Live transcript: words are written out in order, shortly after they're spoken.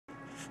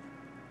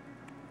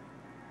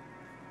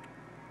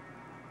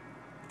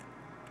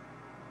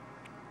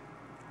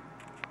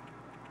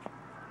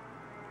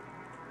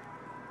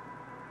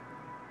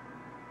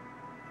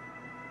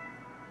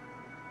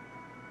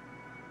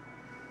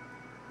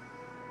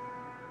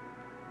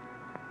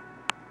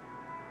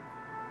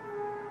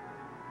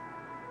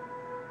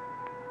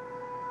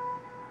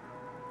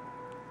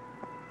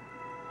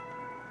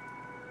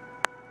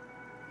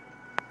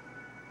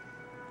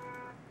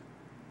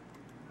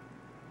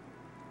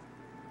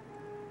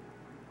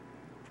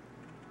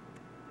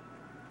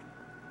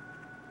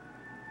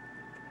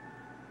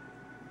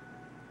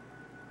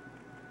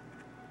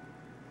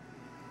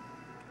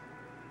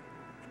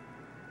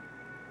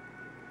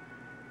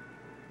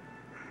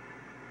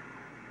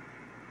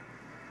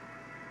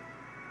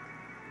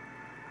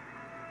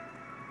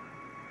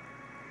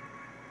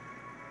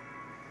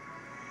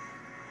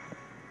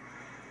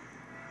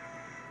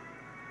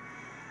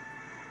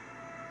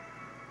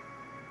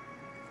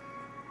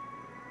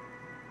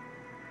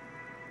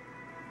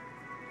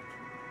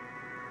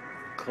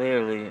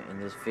Clearly in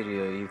this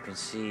video you can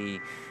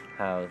see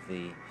how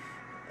the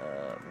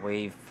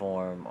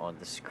waveform on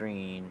the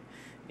screen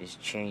is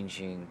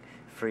changing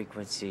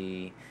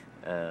frequency,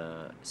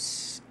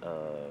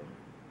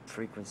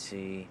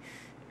 frequency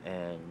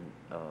and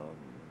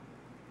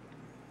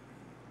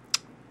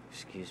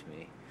excuse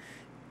me,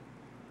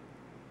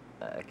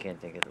 I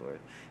can't think of the word.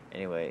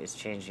 Anyway, it's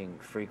changing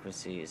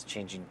frequency, it's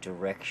changing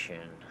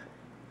direction.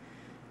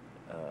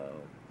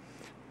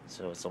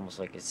 So it's almost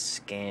like it's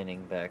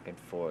scanning back and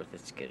forth.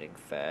 It's getting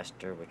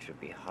faster, which would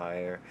be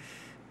higher,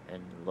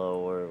 and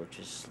lower, which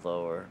is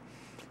slower.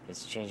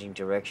 It's changing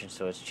direction,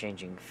 so it's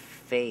changing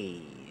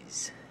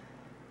phase.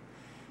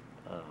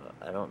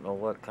 I don't know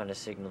what kind of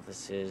signal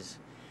this is,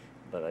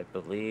 but I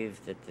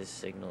believe that this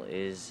signal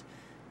is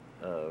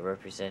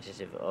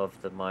representative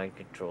of the mind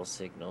control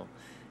signal,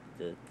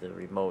 the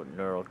remote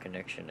neural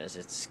connection, as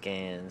it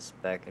scans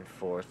back and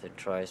forth and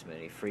tries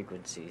many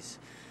frequencies.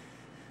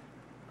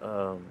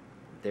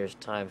 There's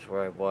times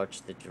where I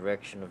watch the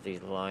direction of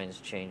these lines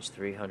change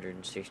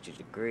 360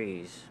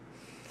 degrees.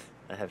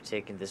 I have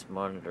taken this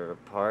monitor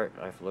apart,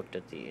 I've looked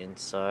at the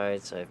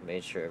insides, I've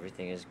made sure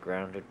everything is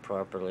grounded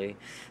properly,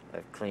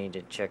 I've cleaned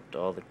and checked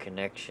all the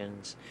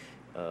connections.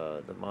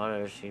 The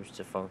monitor seems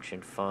to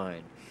function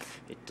fine.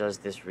 It does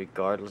this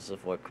regardless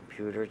of what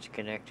computer it's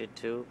connected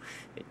to.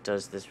 It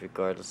does this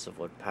regardless of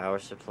what power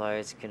supply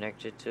it's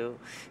connected to.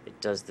 It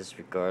does this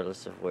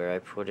regardless of where I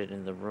put it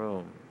in the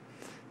room.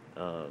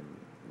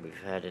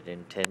 We've had it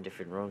in 10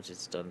 different rooms.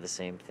 It's done the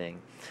same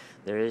thing.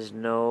 There is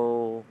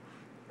no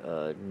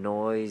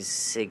noise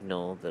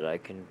signal that I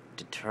can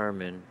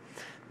determine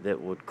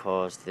that would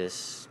cause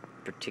this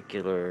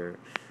particular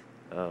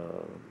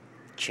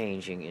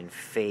changing in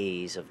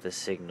phase of the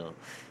signal.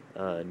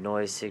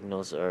 Noise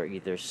signals are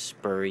either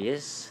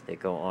spurious, they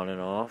go on and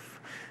off,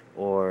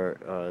 or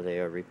they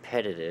are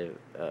repetitive,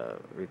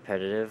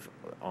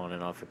 on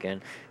and off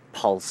again,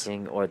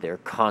 pulsing, or they're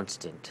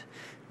constant.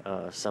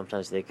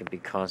 Sometimes they can be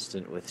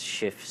constant with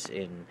shifts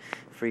in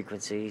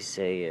frequency,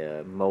 say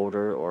a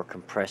motor or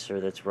compressor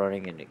that's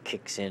running and it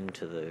kicks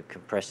into the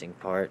compressing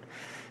part.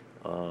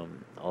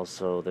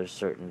 Also, there's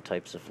certain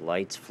types of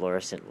lights,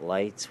 fluorescent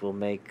lights will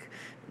make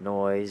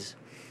noise.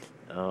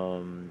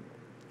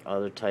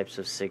 Other types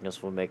of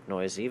signals will make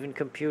noise. Even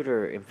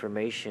computer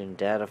information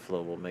data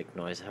flow will make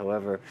noise.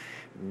 However,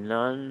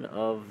 none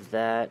of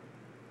that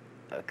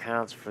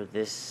accounts for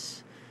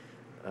this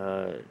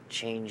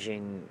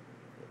changing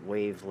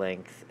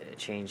wavelength,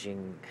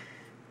 changing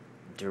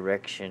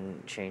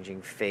direction, changing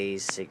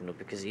phase signal,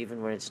 because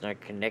even when it's not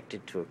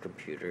connected to a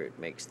computer it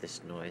makes this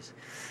noise.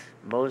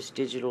 Most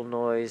digital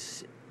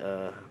noise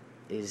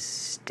is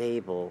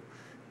stable.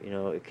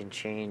 It can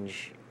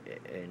change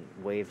in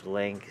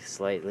wavelength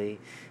slightly,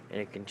 and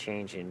it can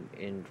change in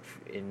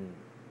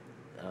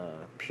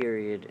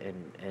period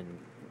and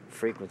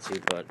frequency,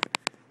 but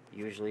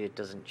usually it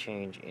doesn't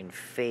change in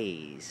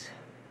phase.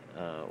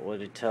 What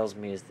it tells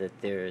me is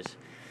that there's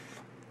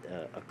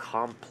a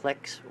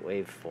complex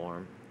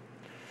waveform,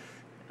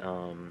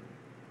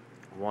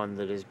 one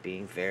that is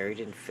being varied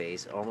in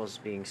phase,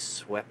 almost being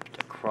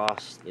swept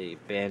across the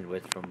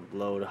bandwidth from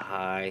low to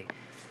high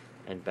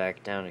and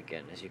back down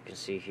again. As you can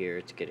see here,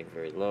 it's getting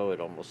very low, it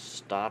almost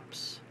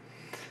stops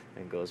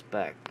and goes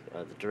back.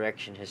 The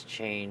direction has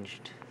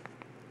changed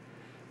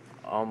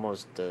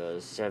almost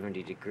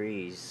 70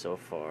 degrees so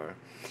far,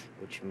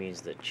 which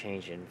means the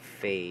change in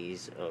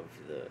phase of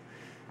the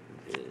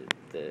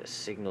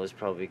signal is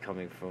probably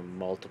coming from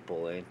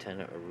multiple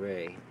antenna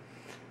array.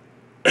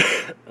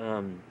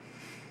 I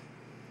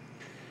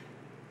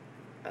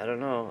don't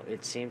know,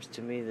 it seems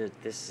to me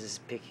that this is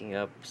picking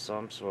up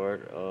some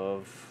sort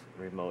of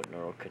remote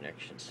neural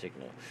connection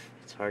signal.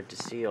 It's hard to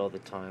see all the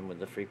time when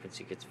the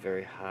frequency gets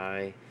very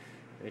high.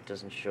 It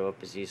doesn't show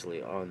up as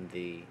easily on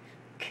the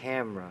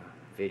camera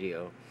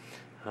video.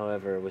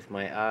 However, with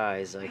my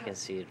eyes I can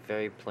see it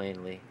very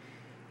plainly,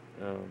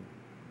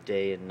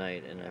 day and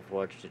night, and I've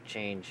watched it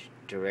change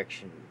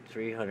direction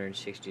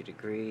 360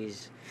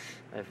 degrees.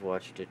 I've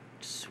watched it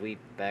sweep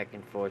back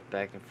and forth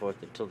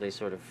until they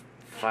sort of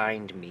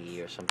find me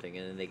or something,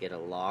 and then they get a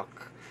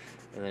lock,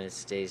 and then it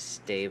stays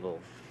stable.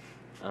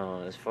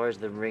 As far as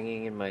the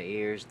ringing in my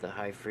ears, the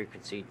high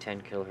frequency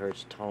 10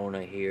 kilohertz tone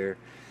I hear,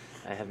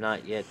 I have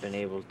not yet been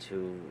able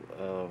to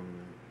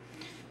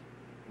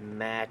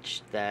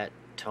match that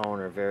tone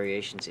or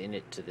variations in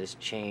it to this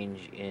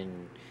change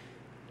in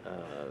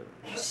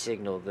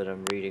signal that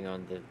I'm reading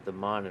on the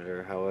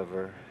monitor.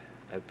 However,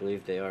 I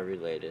believe they are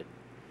related.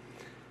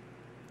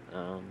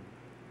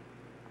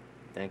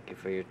 Thank you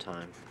for your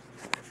time.